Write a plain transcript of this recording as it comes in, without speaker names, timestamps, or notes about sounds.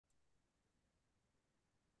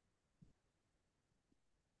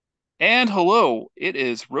And hello, it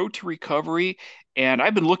is Road to Recovery, and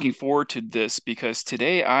I've been looking forward to this because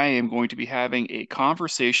today I am going to be having a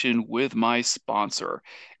conversation with my sponsor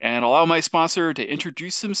and allow my sponsor to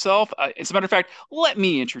introduce himself. As a matter of fact, let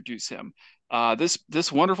me introduce him.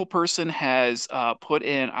 This wonderful person has put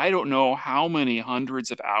in I don't know how many hundreds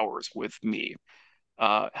of hours with me,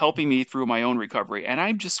 helping me through my own recovery. And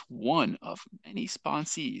I'm just one of many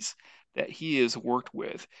sponsees that he has worked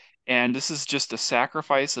with. And this is just a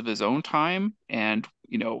sacrifice of his own time. And,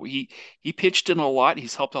 he pitched in a lot.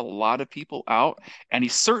 He's helped a lot of people out, and he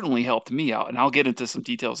certainly helped me out. And I'll get into some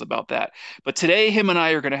details about that. But today, him and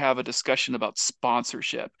I are going to have a discussion about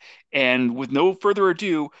sponsorship. And with no further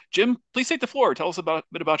ado, Jim, please take the floor. Tell us a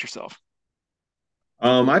bit about yourself.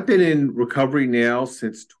 I've been in recovery now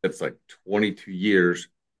since it's like 22 years.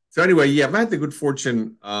 So anyway, yeah, I've had the good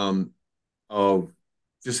fortune of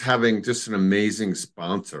just having just an amazing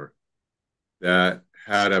sponsor that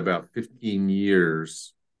had about 15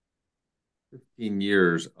 years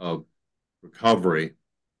of recovery.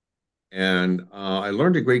 And I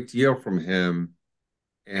learned a great deal from him.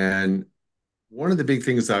 And one of the big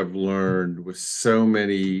things I've learned with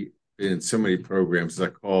in so many programs is I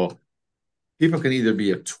call people can either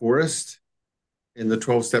be a tourist in the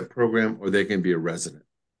 12-step program or they can be a resident,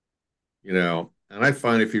 And I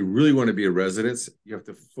find if you really want to be a resident, you have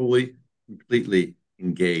to fully, completely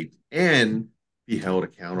engage and be held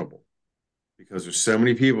accountable because there's so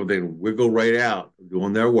many people they can wiggle right out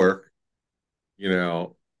doing their work,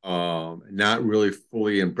 not really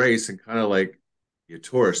fully embrace and kind of like be a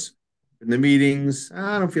tourist. In the meetings,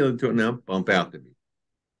 I don't feel like doing it now, bump out the meeting.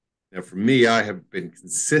 Now, for me, I have been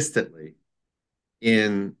consistently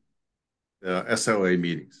in the SLA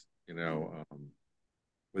meetings,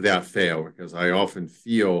 without fail, because I often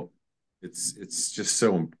feel it's just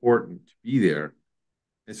so important to be there.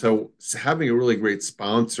 And so having a really great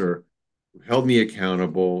sponsor who held me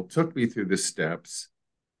accountable, took me through the steps,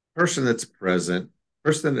 person that's present,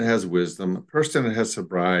 person that has wisdom, a person that has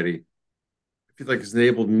sobriety, I feel like it's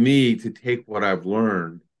enabled me to take what I've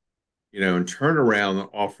learned, and turn around and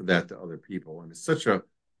offer that to other people. And it's such a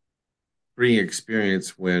freeing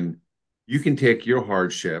experience when you can take your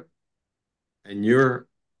hardship and your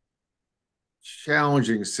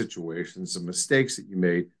challenging situations, the mistakes that you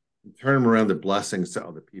made, and turn them around to blessings to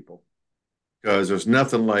other people. Because there's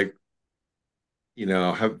nothing like,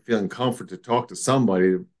 feeling comfort to talk to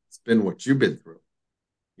somebody that's been what you've been through.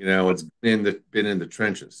 It's been in the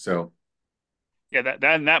trenches. So Yeah,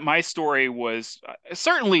 that my story was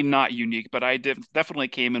certainly not unique, but I definitely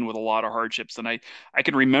came in with a lot of hardships, and I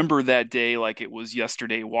can remember that day like it was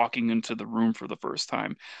yesterday, walking into the room for the first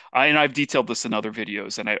time. And I've detailed this in other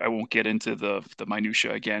videos, and I won't get into the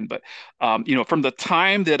minutia again, but from the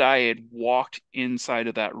time that I had walked inside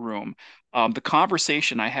of that room, the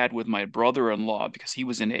conversation I had with my brother-in-law because he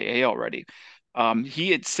was in AA already.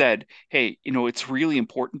 He had said, hey, it's really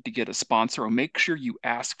important to get a sponsor and make sure you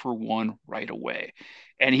ask for one right away.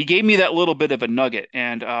 And he gave me that little bit of a nugget.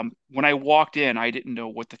 And when I walked in, I didn't know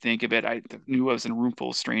what to think of it. I knew I was in a room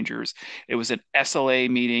full of strangers. It was an SLA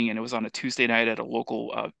meeting, and it was on a Tuesday night at a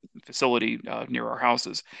local facility near our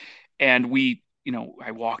houses. And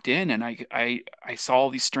I walked in and I saw all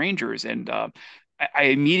these strangers, and I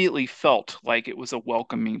immediately felt like it was a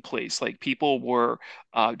welcoming place. Like people were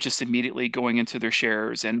just immediately going into their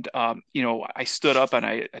shares, and I stood up and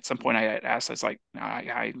at some point I had asked, I was like,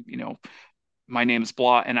 my name is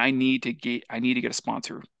blah, and I need to get a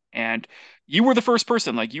sponsor. And you were the first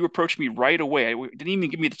person, like you approached me right away. Didn't even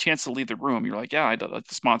give me the chance to leave the room. You're like, yeah, I'd like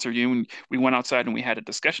to sponsor you. And we went outside and we had a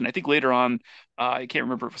discussion. I think later on, I can't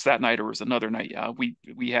remember if it was that night or it was another night.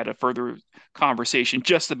 We had a further conversation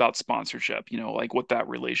just about sponsorship, like what that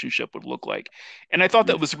relationship would look like. And I thought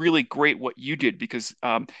that was really great what you did because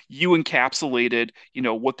you encapsulated,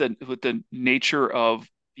 what the nature of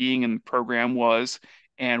being in the program was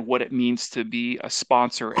and what it means to be a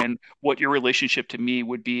sponsor and what your relationship to me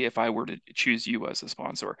would be if I were to choose you as a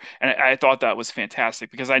sponsor. And I thought that was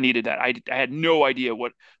fantastic because I needed that. I had no idea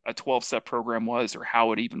what a 12-step program was or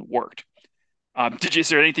how it even worked. Is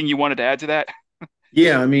there anything you wanted to add to that?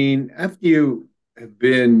 yeah, I mean, after you have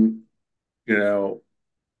you know,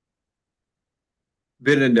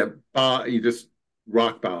 been in you just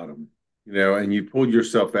rock bottom, and you pulled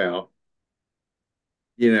yourself out.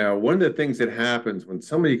 One of the things that happens when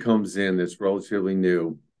somebody comes in that's relatively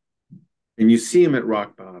new and you see them at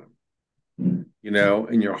rock bottom,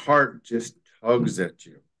 and your heart just tugs at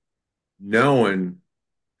you, knowing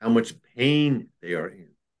how much pain they are in.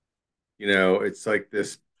 It's like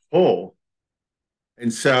this pull.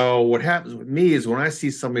 And so what happens with me is when I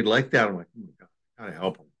see somebody like that, I'm like, oh my God, I gotta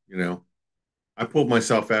help them, I pulled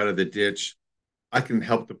myself out of the ditch. I can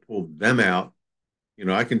help to pull them out.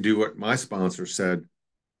 I can do what my sponsor said,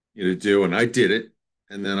 to do, and I did it,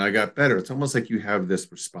 and then I got better. It's almost like you have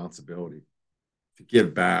this responsibility to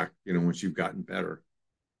give back, once you've gotten better.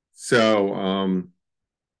 So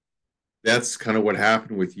that's kind of what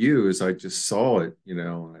happened with you is I just saw it, and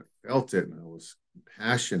I felt it and I was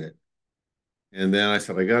passionate. And then I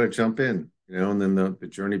said, I got to jump in, and then the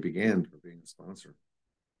journey began for being a sponsor.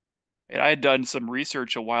 And I had done some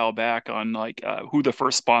research a while back on like who the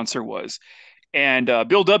first sponsor was, and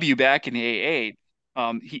Bill W. back in the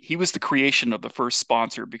AA, he was the creation of the first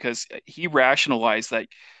sponsor because he rationalized that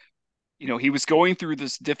he was going through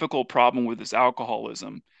this difficult problem with his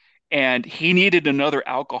alcoholism, and he needed another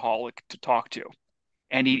alcoholic to talk to.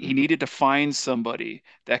 And he Mm-hmm. needed to find somebody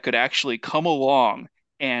that could actually come along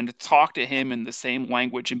and talk to him in the same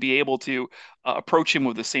language and be able to approach him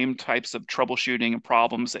with the same types of troubleshooting and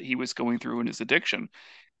problems that he was going through in his addiction.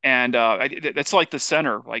 And that's like the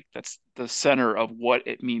center, like that's the center of what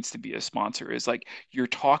it means to be a sponsor is like you're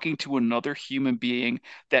talking to another human being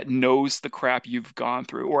that knows the crap you've gone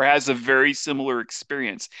through or has a very similar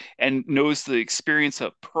experience and knows the experience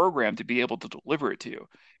of program to be able to deliver it to you.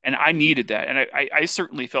 And I needed that. And I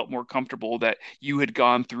certainly felt more comfortable that you had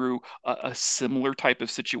gone through a similar type of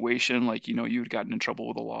situation, like, you had gotten in trouble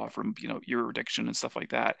with the law from, your addiction and stuff like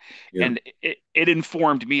that. Yeah. And it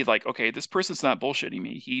informed me like, okay, this person's not bullshitting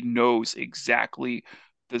me. He knows exactly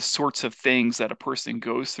the sorts of things that a person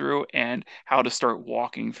goes through and how to start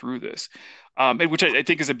walking through this. Which I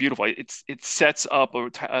think is a beautiful. It sets up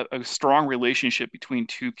a strong relationship between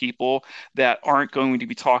two people that aren't going to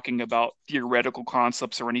be talking about theoretical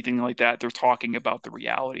concepts or anything like that. They're talking about the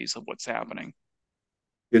realities of what's happening.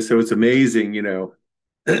 Yeah. So it's amazing, a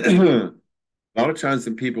lot of times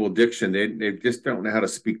in people with addiction, they just don't know how to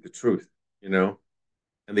speak the truth, you know,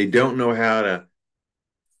 and they don't know how to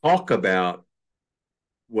talk about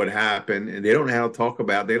what happened and they don't know how to talk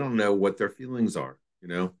about, they don't know what their feelings are.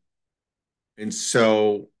 And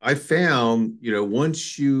so I found,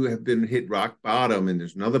 once you have been hit rock bottom and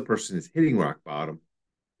there's another person that's hitting rock bottom,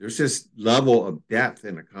 there's this level of depth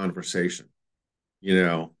in a conversation, you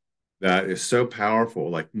know, that is so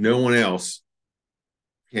powerful. Like no one else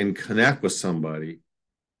can connect with somebody,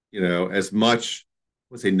 as much.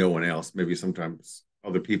 I would say no one else. Maybe sometimes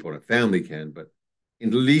other people in a family can, but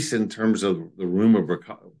at least in terms of the room of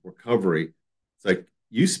recovery, it's like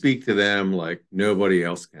you speak to them like nobody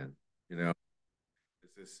else can. You know,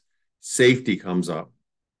 this safety comes up.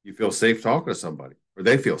 You feel safe talking to somebody, or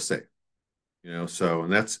they feel safe. So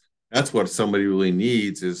and that's what somebody really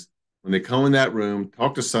needs is when they come in that room,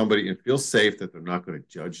 talk to somebody and feel safe that they're not going to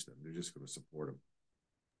judge them. They're just going to support them.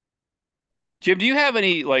 Jim, do you have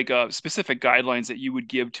any like specific guidelines that you would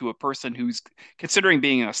give to a person who's considering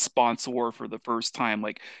being a sponsor for the first time?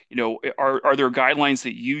 Like, are there guidelines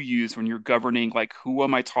that you use when you're governing like who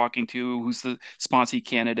am I talking to, who's the sponsee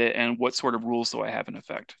candidate, and what sort of rules do I have in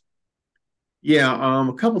effect? Yeah,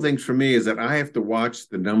 a couple things for me is that I have to watch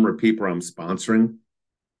the number of people I'm sponsoring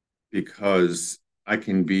because I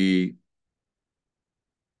can be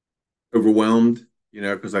overwhelmed,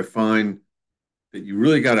 because I find that you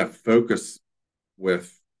really got to focus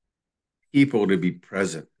with people to be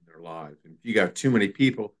present in their lives. And if you got too many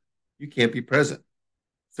people, you can't be present.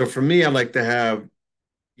 So for me, I like to have,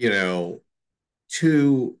 you know,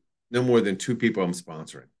 two, no more than two people I'm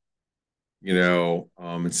sponsoring,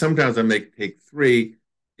 and sometimes I make take three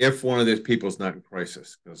if one of those people is not in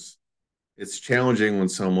crisis because it's challenging when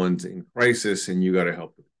someone's in crisis and you got to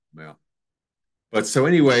help them out. But so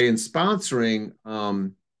anyway, in sponsoring,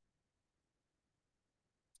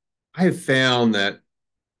 I have found that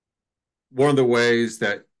one of the ways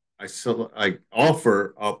that I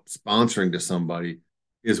offer up sponsoring to somebody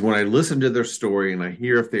is when I listen to their story and I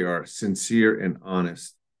hear if they are sincere and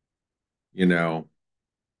honest, you know,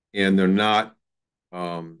 and they're not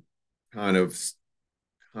um, kind of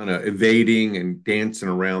kind of evading and dancing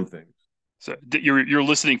around things. So you're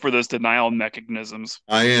listening for those denial mechanisms.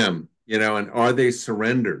 I am, and are they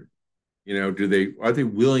surrendered? Do they are they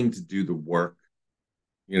willing to do the work?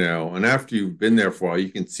 And after you've been there for a while, you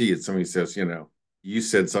can see it. Somebody says, you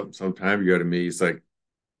said something some time ago to me. It's like,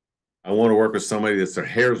 I want to work with somebody that's their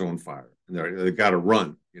hair's on fire and they've got to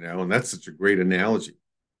run, and that's such a great analogy.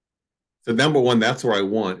 So number one, that's where I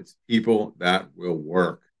want. It's people that will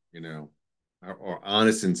work, are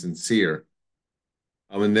honest and sincere.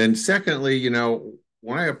 And then secondly,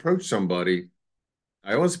 when I approach somebody,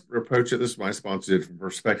 I always approach it, this is my sponsor did from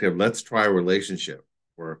perspective, let's try a relationship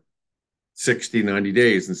for 60, 90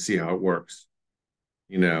 days and see how it works.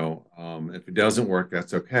 If it doesn't work,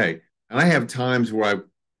 that's okay. And I have times where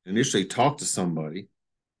initially talk to somebody,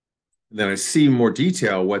 and then I see more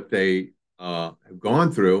detail what they have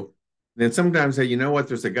gone through. And then sometimes say, you know what,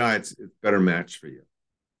 there's a guy, it's a better match for you.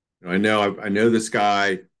 I know this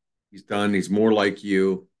guy, he's more like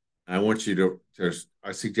you. I want you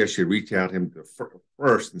I suggest you reach out to him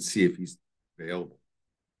first and see if he's available.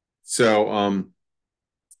 So, and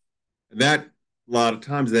that a lot of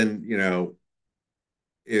times then,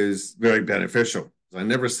 is very beneficial. I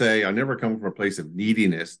never come from a place of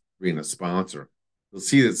neediness being a sponsor. You'll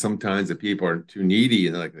see that sometimes the people are too needy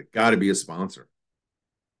and they're like, they got to be a sponsor.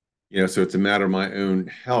 So it's a matter of my own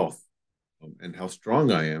health and how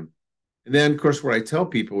strong I am. And then, of course, what I tell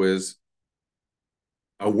people is,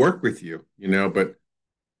 I'll work with you, but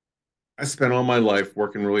I spent all my life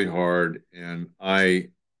working really hard, and at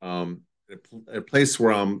a place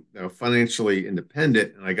where I'm financially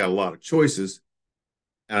independent and I got a lot of choices,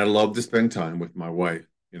 and I love to spend time with my wife.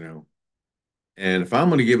 And if I'm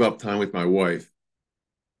going to give up time with my wife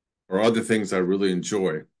or other things I really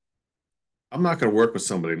enjoy, I'm not going to work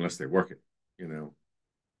with. Unless they work it.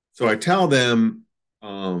 So I tell them,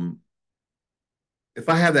 if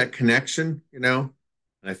I have that connection,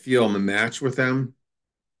 and I feel I'm a match with them,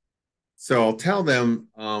 so I'll tell them,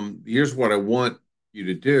 here's what I want you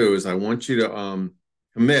to do is I want you to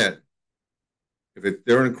commit, if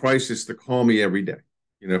they're in crisis, to call me every day,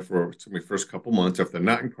 for my first couple months. If they're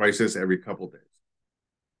not in crisis, every couple days.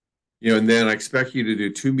 And then I expect you to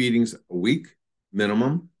do 2 meetings a week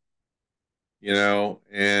minimum,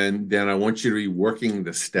 and then I want you to be working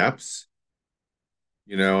the steps,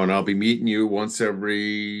 and I'll be meeting you once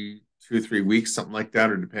every 2 or 3 weeks, something like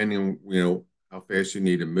that, or depending on, how fast you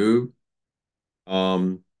need to move.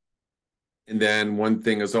 And then one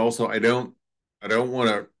thing is also, I don't want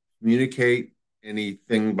to communicate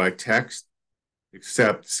anything by text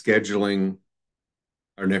except scheduling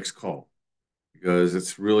our next call, because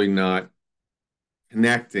it's really not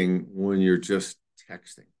connecting when you're just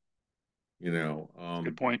texting, you know.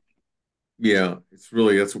 Good point. Yeah,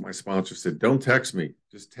 that's what my sponsor said. Don't text me.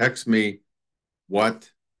 Just text me when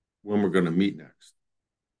we're going to meet next.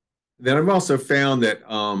 Then I've also found that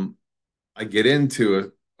I get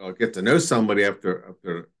to know somebody after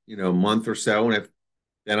a month or so, and if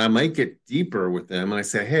then I might get deeper with them, and I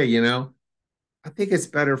say, hey, I think it's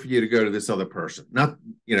better for you to go to this other person, not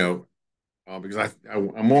because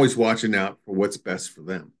I'm always watching out for what's best for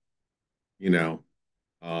them, you know.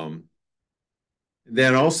 Um,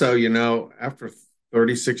 then also, after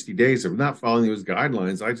 30, 60 days of not following those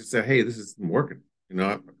guidelines, I just say, hey, this isn't working.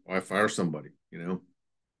 I fire somebody,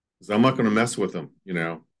 because I'm not going to mess with them,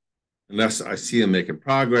 unless I see them making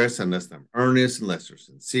progress, unless I'm earnest, unless they're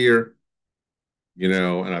sincere,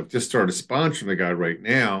 and I've just started sponsoring the guy right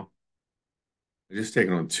now. I just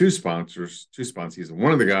taken on two sponsees, and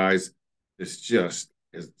one of the guys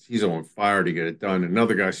he's on fire to get it done.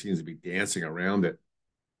 Another guy seems to be dancing around it.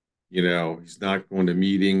 He's not going to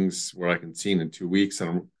meetings where I can see him in 2 weeks, and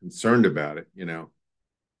I'm concerned about it.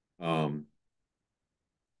 Um,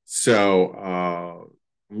 so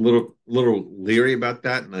I'm a little leery about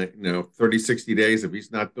that. And 30, 60 days, if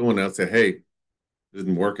he's not doing it, I'll say, hey, it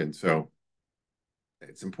isn't working. So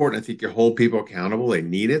it's important. I think you hold people accountable. They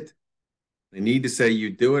need it. They need to say you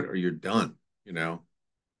do it or you're done. Um,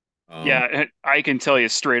 Yeah, and I can tell you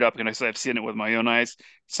straight up, because I've seen it with my own eyes.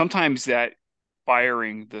 Sometimes that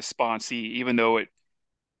firing the sponsee, even though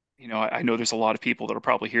I know there's a lot of people that'll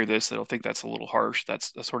probably hear this that'll think that's a little harsh,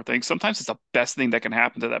 that's the sort of thing. Sometimes it's the best thing that can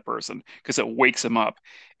happen to that person because it wakes them up.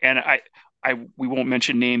 And we won't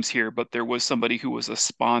mention names here, but there was somebody who was a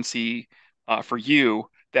sponsee for you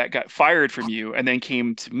that got fired from you and then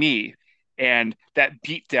came to me. And that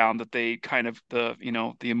beat down that they kind of the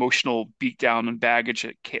emotional beat down and baggage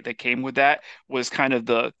that came with that was kind of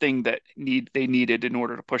the thing that they needed in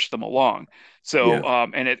order to push them along. So, yeah.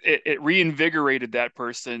 and it reinvigorated that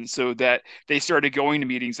person so that they started going to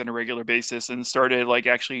meetings on a regular basis and started like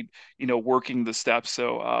actually, working the steps.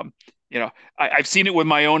 So, I've seen it with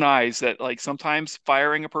my own eyes that like sometimes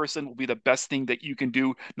firing a person will be the best thing that you can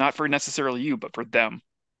do, not for necessarily you, but for them.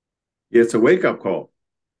 Yeah, it's a wake up call.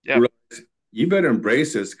 Yeah. You you better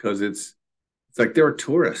embrace this because it's like they're a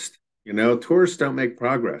tourist. Tourists don't make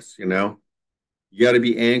progress. You got to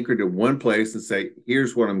be anchored to one place and say,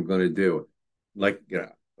 here's what I'm going to do. Like, it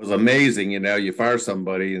was amazing. You fire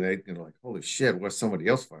somebody and they're like, holy shit, what somebody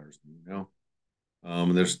else fires me?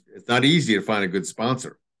 And it's not easy to find a good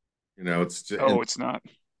sponsor. It's just, and Oh, it's not.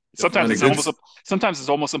 to find a good, Sometimes it's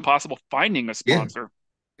almost impossible finding a yeah, sponsor.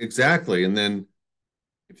 exactly. And then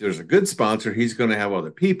if there's a good sponsor, he's going to have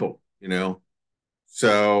other people.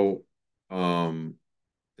 So, um,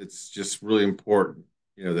 it's just really important.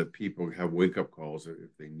 that people have wake up calls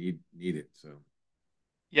if they need it. So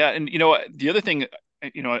Yeah, and the other thing,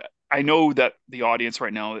 you know, I know that the audience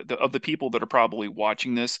right now, of the people that are probably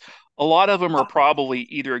watching this, a lot of them are probably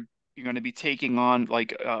either you're going to be taking on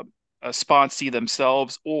like a sponsee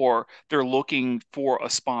themselves, or they're looking for a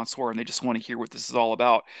sponsor and they just want to hear what this is all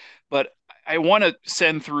about. But I want to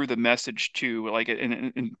send through the message to, like,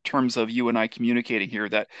 in terms of you and I communicating here,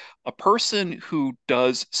 that a person who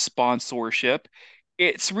does sponsorship,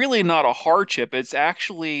 it's really not a hardship. It's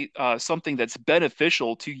actually something that's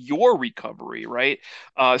beneficial to your recovery, right?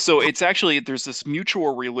 So it's actually, there's this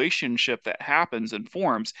mutual relationship that happens and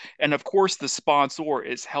forms. And of course, the sponsor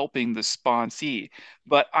is helping the sponsee.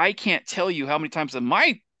 But I can't tell you how many times in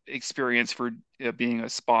my experience for being a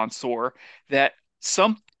sponsor, that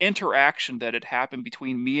some interaction that had happened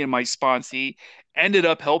between me and my sponsee ended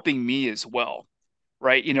up helping me as well,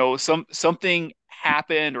 right? Something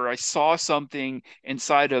happened, or I saw something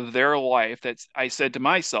inside of their life that I said to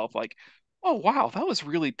myself, like, oh wow, that was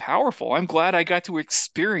really powerful. I'm glad I got to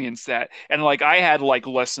experience that. And like I had like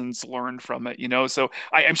lessons learned from it. So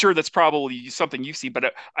I'm sure that's probably something you see,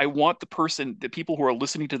 but I want the people who are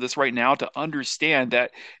listening to this right now to understand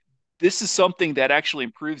that this is something that actually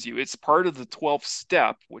improves you. It's part of the 12th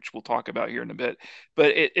step, which we'll talk about here in a bit,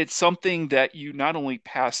 but it's something that you not only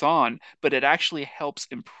pass on, but it actually helps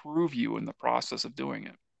improve you in the process of doing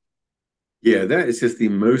it. yeah, that is just the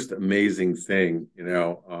most amazing thing.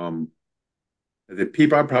 The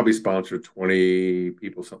people I probably sponsored 20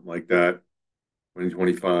 people, something like that,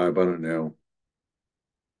 2025, I don't know.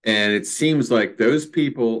 And it seems like those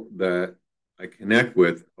people that I connect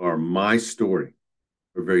with are my story,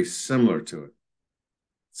 are very similar to it.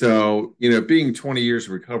 So, being 20 years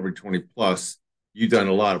of recovery, 20 plus, you've done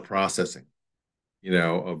a lot of processing,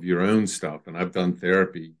 of your own stuff. And I've done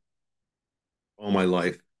therapy all my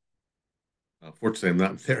life. Fortunately, I'm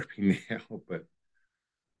not in therapy now, but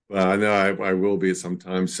I know I will be at some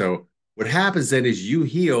time. So what happens then is you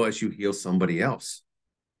heal as you heal somebody else,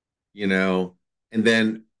 you know, and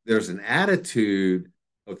then there's an attitude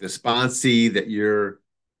of the sponsee that you're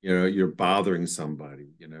bothering somebody,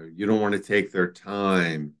 you don't want to take their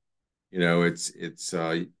time, you're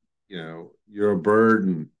a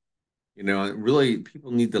burden, and really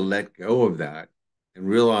people need to let go of that and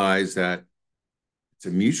realize that it's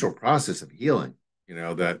a mutual process of healing,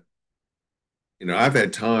 that, I've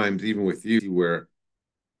had times even with you where,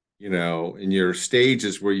 in your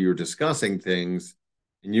stages where you're discussing things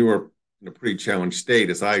and you were in a pretty challenged state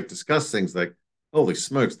as I discuss things like, holy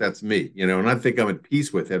smokes, that's me, and I think I'm at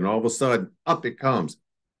peace with it. And all of a sudden up it comes. Of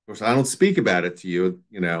course, I don't speak about it to you,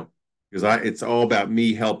 because it's all about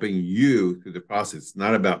me helping you through the process. It's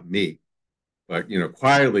not about me. But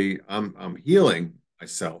quietly I'm healing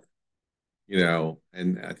myself,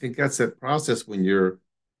 and I think that's a process when you're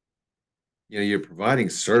providing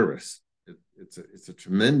service. It's a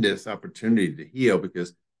tremendous opportunity to heal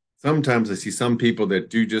because sometimes I see some people that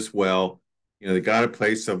do just well, they got a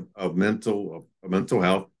place of mental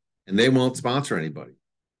health and they won't sponsor anybody,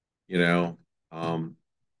 you know, um,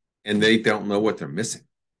 and they don't know what they're missing.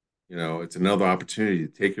 It's another opportunity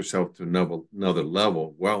to take yourself to another level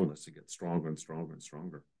of wellness to get stronger and stronger and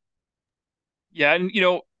stronger. Yeah, and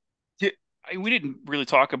we didn't really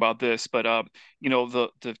talk about this, but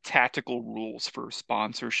the tactical rules for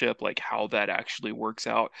sponsorship, like how that actually works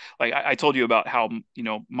out. Like I told you about how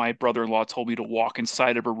my brother-in-law told me to walk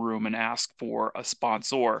inside of a room and ask for a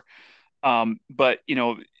sponsor. But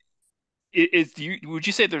would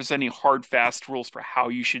you say there's any hard, fast rules for how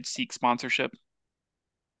you should seek sponsorship?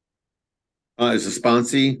 As a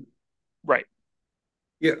sponsee, Right.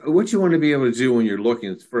 yeah, what you want to be able to do when you're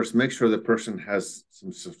looking is first make sure the person has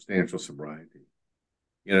some substantial sobriety.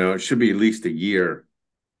 It should be at least a year,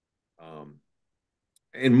 um,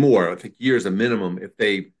 and more. I think years a minimum. If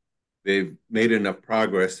they've made enough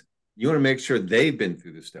progress, you want to make sure they've been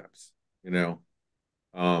through the steps. You know,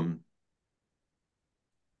 um,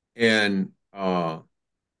 and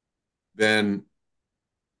then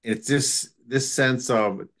it's this sense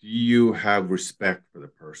of, do you have respect for the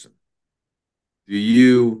person? Do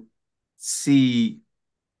you see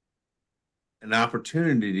an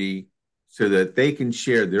opportunity so that they can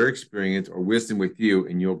share their experience or wisdom with you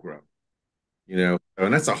and you'll grow? And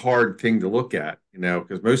that's a hard thing to look at,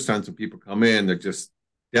 because most times when people come in, they're just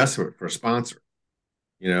desperate for a sponsor,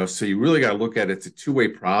 so you really got to look at it. It's a two-way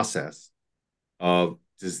process of,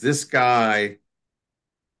 does this guy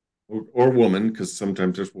or woman, because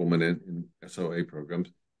sometimes there's women in SOA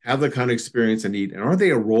programs, have the kind of experience I need, and are they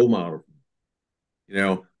a role model?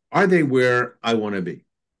 Are they where I want to be?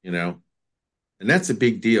 you know And that's a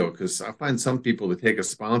big deal because I find some people that take a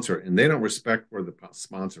sponsor and they don't respect where the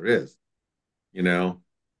sponsor is, you know?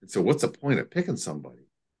 And so what's the point of picking somebody?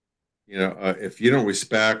 If you don't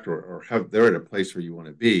respect or have, they're at a place where you want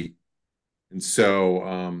to be. And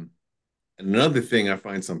so, another thing I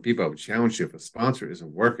find some people I would challenge you if a sponsor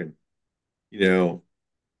isn't working, you know,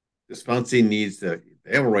 the sponsee needs to,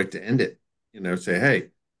 they have a right to end it, say, hey,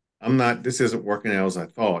 this isn't working out as I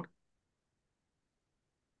thought.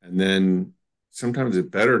 And then sometimes it's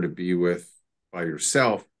better to be with by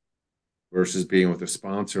yourself versus being with a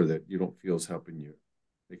sponsor that you don't feel is helping you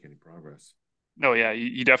make any progress. No, yeah,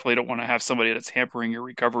 you definitely don't want to have somebody that's hampering your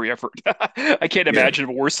recovery effort. I can't Yeah, imagine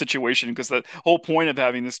a worse situation because the whole point of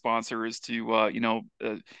having the sponsor is to,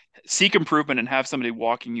 seek improvement and have somebody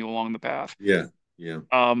walking you along the path. yeah, yeah,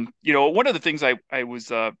 One of the things I was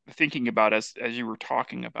thinking about as you were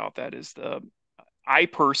talking about that is I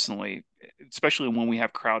personally, especially when we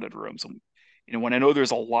have crowded rooms, when I know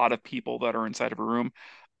there's a lot of people that are inside of a room,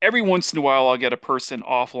 every once in a while I'll get a person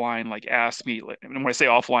offline like ask me, like, and when I say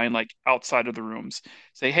offline, like outside of the rooms,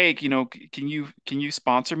 say, hey, can you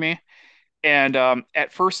sponsor me? And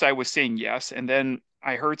at first I was saying yes, and then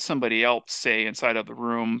I heard somebody else say inside of the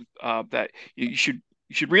room that you should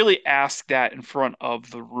really ask that in front of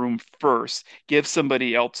the room first. Give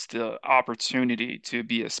somebody else the opportunity to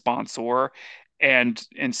be a sponsor and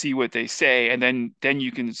see what they say, and then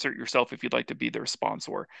you can insert yourself if you'd like to be their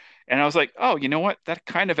sponsor. And I was like, oh, you know what? That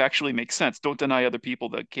kind of actually makes sense. Don't deny other people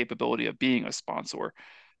the capability of being a sponsor.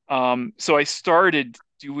 So I started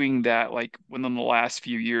doing that like within the last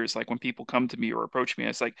few years, like when people come to me or approach me,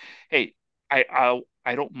 it's like, hey, I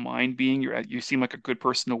don't mind being you seem like a good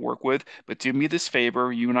person to work with, but do me this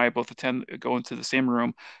favor. You and I both go into the same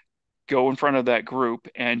room, go in front of that group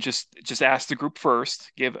and just ask the group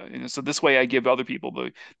first, so this way I give other people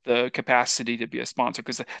the capacity to be a sponsor,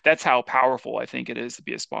 because that's how powerful I think it is to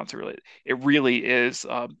be a sponsor. It really is.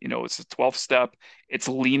 It's a 12 step. It's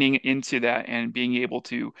leaning into that and being able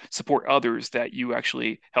to support others that you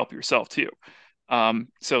actually help yourself too.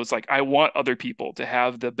 So it's like I want other people to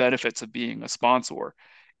have the benefits of being a sponsor.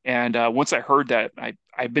 And once I heard that,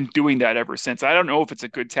 I've been doing that ever since. I don't know if it's a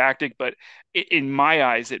good tactic, but in my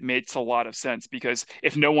eyes, it makes a lot of sense, because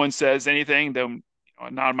if no one says anything, then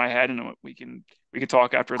nod my head and we can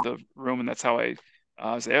talk after the room, and that's how I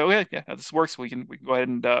say, oh yeah, this works. We can go ahead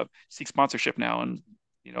and seek sponsorship now, and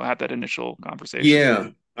have that initial conversation. yeah.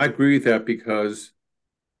 I agree with that because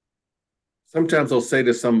sometimes I'll say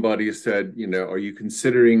to somebody, said, are you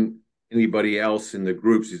considering anybody else in the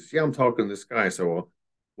groups? He says, yeah, I'm talking to this guy. So, well,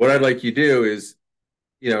 what I'd like you to do is,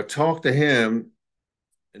 talk to him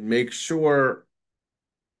and make sure,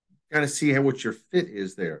 kind of see how what your fit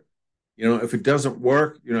is there. If it doesn't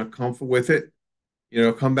work, you're not comfortable with it,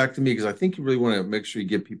 come back to me because I think you really want to make sure you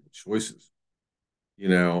give people choices. You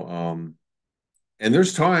know, and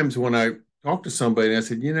there's times when I talk to somebody and I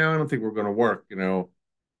said, I don't think we're going to work.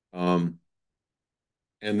 Um,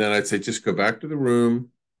 and then I'd say just go back to the room,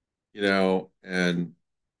 and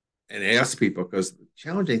ask people because the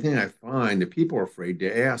challenging thing I find that people are afraid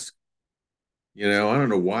to ask. I don't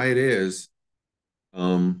know why it is.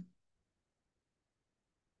 Um,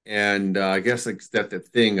 and I guess it's that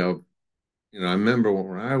thing of, I remember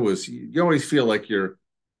when I was, you always feel like you're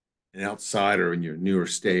an outsider in your newer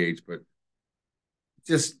stage, but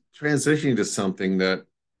just transitioning to something that,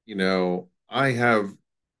 I have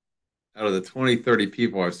out of the 20, 30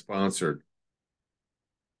 people I've sponsored,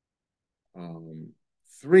 um,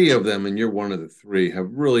 three of them, and you're one of the three,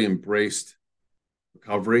 have really embraced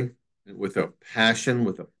recovery with a passion,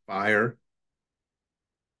 with a fire,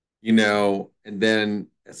 and then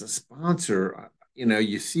as a sponsor,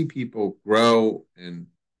 you see people grow and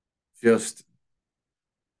just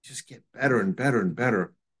get better and better and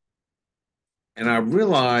better. And I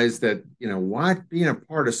realized that, what being a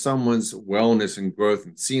part of someone's wellness and growth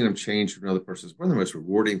and seeing them change for another person is one of the most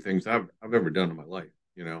rewarding things I've ever done in my life.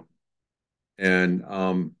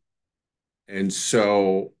 And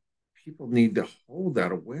so people need to hold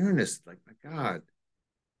that awareness, like, my God,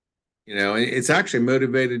 and it's actually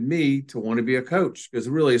motivated me to want to be a coach because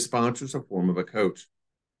really a sponsor is a form of a coach.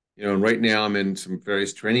 And right now I'm in some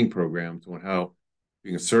various training programs on how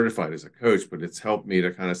being certified as a coach, but it's helped me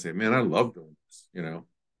to kind of say, man, I love doing this.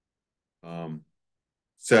 Um,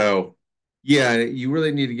 so yeah, you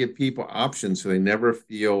really need to give people options so they never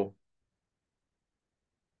feel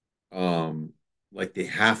um, like they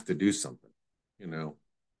have to do something, you know.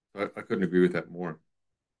 I couldn't agree with that more.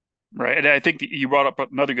 Right. And I think that you brought up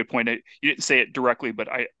another good point. You didn't say it directly, but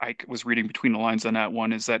I was reading between the lines on that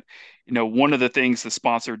one, is that, one of the things the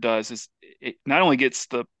sponsor does is it not only gets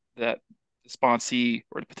that the sponsee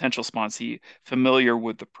or the potential sponsee familiar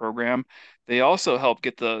with the program. They also help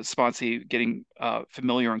get the sponsee getting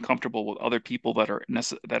familiar and comfortable with other people that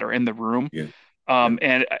are in the room. Yeah. Yeah.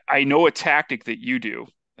 And I know a tactic that you do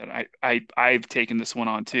that I've taken this one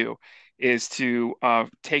on too, is to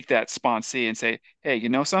take that sponsee and say, hey, you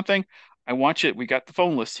know something? I want you. We got the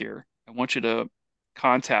phone list here. I want you to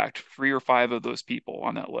contact 3 or 5 of those people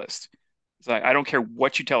on that list. It's like, I don't care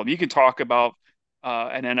what you tell them. You can talk about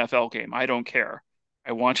an NFL game. I don't care.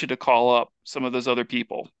 I want you to call up some of those other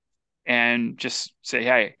people and just say,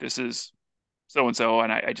 hey, this is so and so,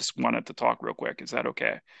 and I just wanted to talk real quick. Is that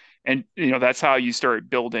okay? And that's how you start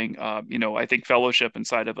building, I think fellowship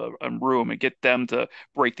inside of a room and get them to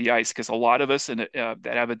break the ice. Because a lot of us that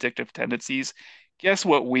have addictive tendencies, guess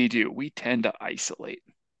what we do? We tend to isolate.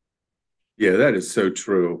 Yeah, that is so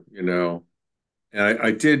true, And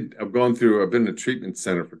I've been in a treatment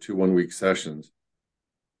center for 2 1-week sessions,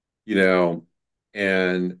 you know,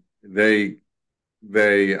 and they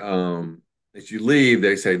as you leave,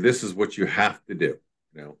 they say, this is what you have to do,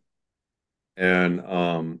 you know. And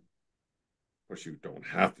of course you don't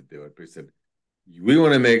have to do it, but he said, we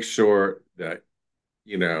want to make sure that,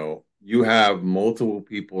 you have multiple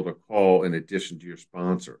people to call in addition to your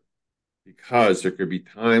sponsor, because there could be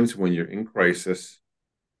times when you're in crisis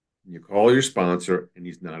and you call your sponsor and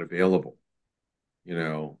he's not available,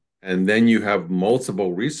 and then you have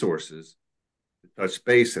multiple resources to touch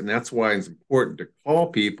base. And that's why it's important to call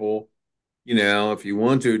people, if you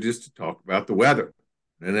want to, just to talk about the weather,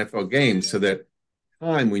 an NFL game, so that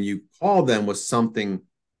time when you call them with something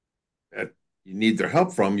that you need their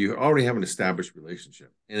help from, you already have an established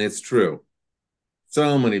relationship. And it's true.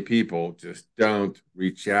 So many people just don't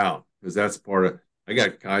reach out, because that's part of, I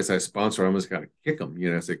got guys I sponsor, I almost got to kick them,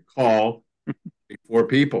 I say, call 4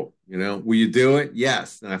 people, will you do it?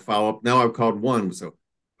 Yes. And I follow up. Now I've called one. So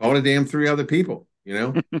call the damn 3 other people,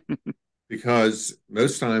 because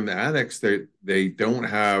most time the addicts, they don't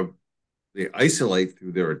have, they isolate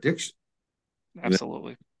through their addiction.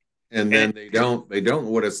 Absolutely. And then they don't know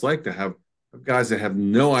what it's like to have guys that have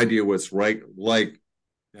no idea what's right, like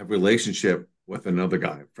to have a relationship with another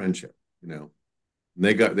guy, friendship, And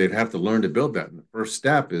they'd have to learn to build that. And the first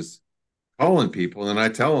step is calling people. And I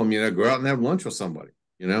tell them, go out and have lunch with somebody,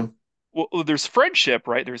 Well, there's friendship,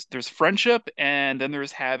 right? There's friendship, and then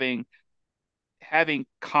there's having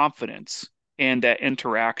confidence in that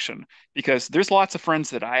interaction. Because there's lots of friends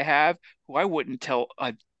that I have who I wouldn't tell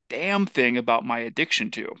a damn thing about my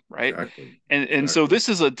addiction to, right? Exactly. And so this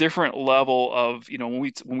is a different level of, when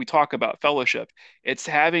we talk about fellowship, it's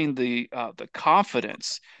having the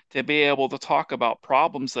confidence to be able to talk about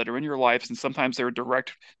problems that are in your life, and sometimes they're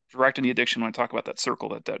direct in the addiction when I talk about that circle,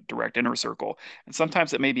 that direct inner circle. And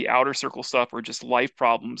sometimes it may be outer circle stuff or just life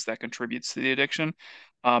problems that contributes to the addiction.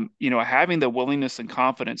 Having the willingness and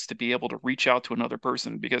confidence to be able to reach out to another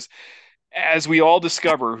person, because as we all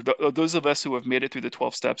discover, those of us who have made it through the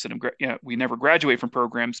 12 steps, and we never graduate from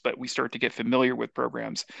programs, but we start to get familiar with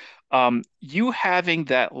programs. You having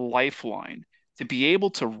that lifeline to be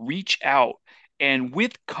able to reach out and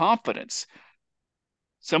with confidence,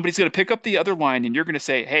 somebody's going to pick up the other line and you're going to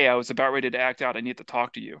say, hey, I was about ready to act out. I need to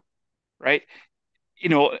talk to you. Right. You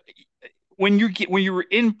know, when you're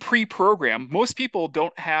in pre-program, most people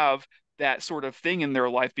don't have that sort of thing in their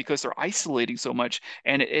life because they're isolating so much,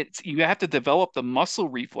 and it's you have to develop the muscle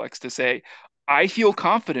reflex to say, I feel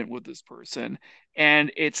confident with this person,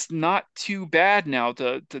 and it's not too bad now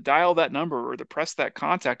to dial that number or to press that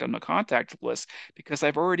contact on the contact list, because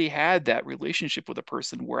I've already had that relationship with a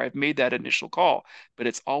person where I've made that initial call. But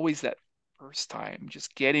it's always that first time,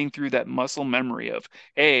 just getting through that muscle memory of,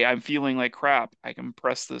 hey, I'm feeling like crap. I can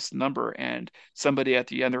press this number and somebody at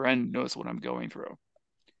the other end knows what I'm going through.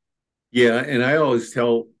 Yeah. And I always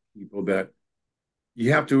tell people that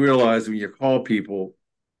you have to realize when you call people,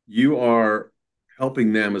 you are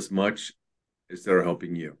helping them as much as they're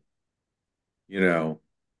helping you. I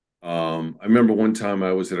remember one time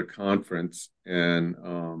I was at a conference, and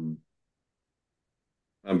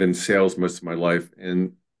I've been in sales most of my life,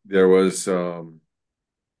 and there was a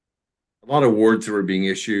lot of awards that were being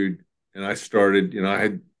issued, and I started,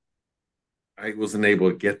 I wasn't able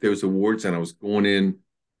to get those awards, and I was going in,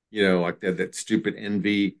 like that stupid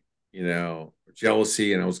envy, or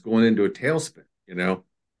jealousy, and I was going into a tailspin,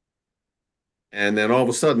 and then all of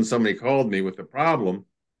a sudden somebody called me with a problem,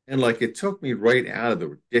 and like it took me right out of the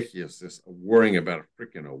ridiculousness of worrying about a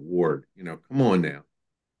freaking award. Come on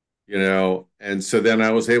now, and so then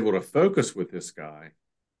I was able to focus with this guy,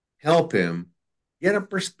 help him get a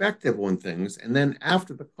perspective on things. And then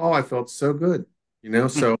after the call, I felt so good, Hmm.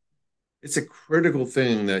 so it's a critical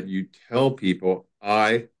thing that you tell people,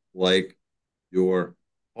 I like your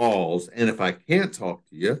calls. And if I can't talk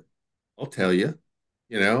to you, I'll tell you,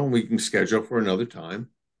 we can schedule for another time,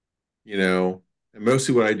 you know. And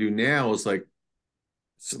mostly what I do now is like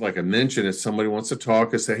I mentioned, if somebody wants to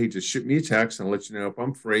talk, I say, hey, just shoot me a text and I'll let you know if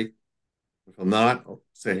I'm free. If I'm not, I'll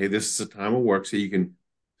say, hey, this is the time of work. So you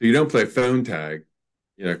don't play phone tag,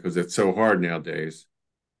 because it's so hard nowadays,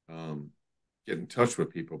 get in touch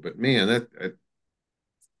with people. But man, that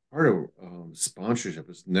part of sponsorship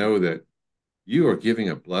is know that you are giving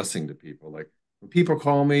a blessing to people. Like when people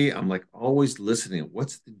call me, I'm like always listening.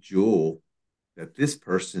 What's the jewel that this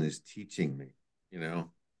person is teaching me? You know,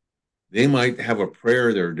 they might have a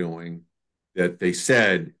prayer they're doing that they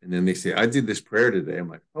said, and then they say, I did this prayer today. I'm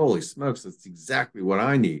like, holy smokes, that's exactly what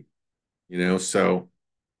I need. So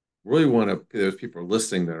really want to, those people are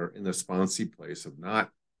listening that are in the sponsee place of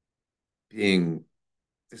not being,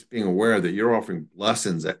 just being aware that you're offering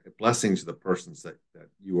blessings to the persons that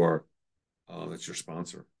you are, that's your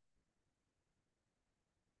sponsor.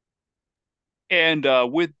 And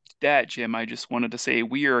with that, Jim, I just wanted to say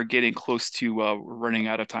we are getting close to running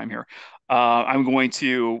out of time here. I'm going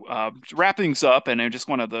to wrap things up, and I just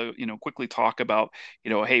wanted to, quickly talk about,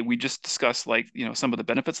 hey, we just discussed like, some of the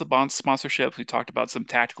benefits of bond sponsorship. We talked about some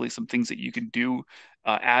tactically some things that you can do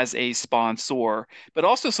as a sponsor, but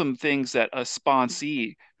also some things that a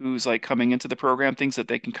sponsee who's like coming into the program, things that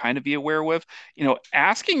they can kind of be aware with.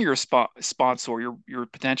 Asking your sponsor, your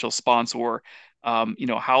potential sponsor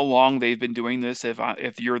how long they've been doing this.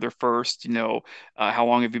 If you're their first, how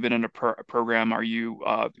long have you been in a program? Are you,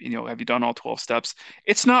 have you done all 12 steps?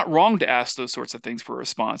 It's not wrong to ask those sorts of things for a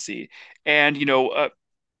sponsee. And,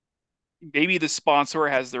 maybe the sponsor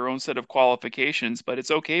has their own set of qualifications, but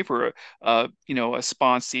it's okay for a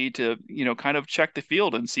sponsee to, kind of check the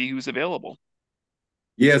field and see who's available.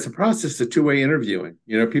 Yeah, it's a process of two-way interviewing.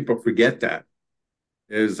 People forget that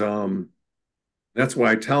is that's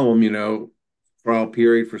why I tell them, trial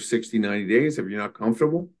period for 60, 90 days. If you're not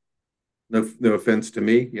comfortable, no offense to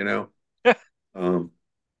me, um,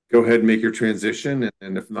 go ahead and make your transition.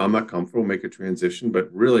 And if I'm not comfortable, make a transition.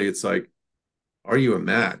 But really, it's like, are you a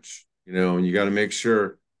match? And you got to make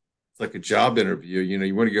sure it's like a job interview.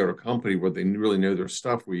 You want to go to a company where they really know their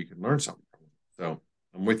stuff, where you can learn something from them. So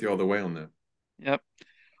I'm with you all the way on that. Yep.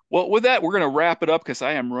 Well, with that, we're going to wrap it up because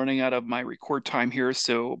I am running out of my record time here.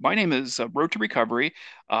 So, my name is Road to Recovery,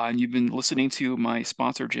 and you've been listening to my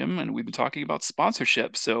sponsor, Jim, and we've been talking about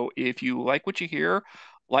sponsorship. So, if you like what you hear,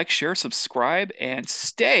 like, share, subscribe, and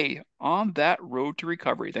stay on that road to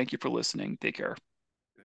recovery. Thank you for listening. Take care.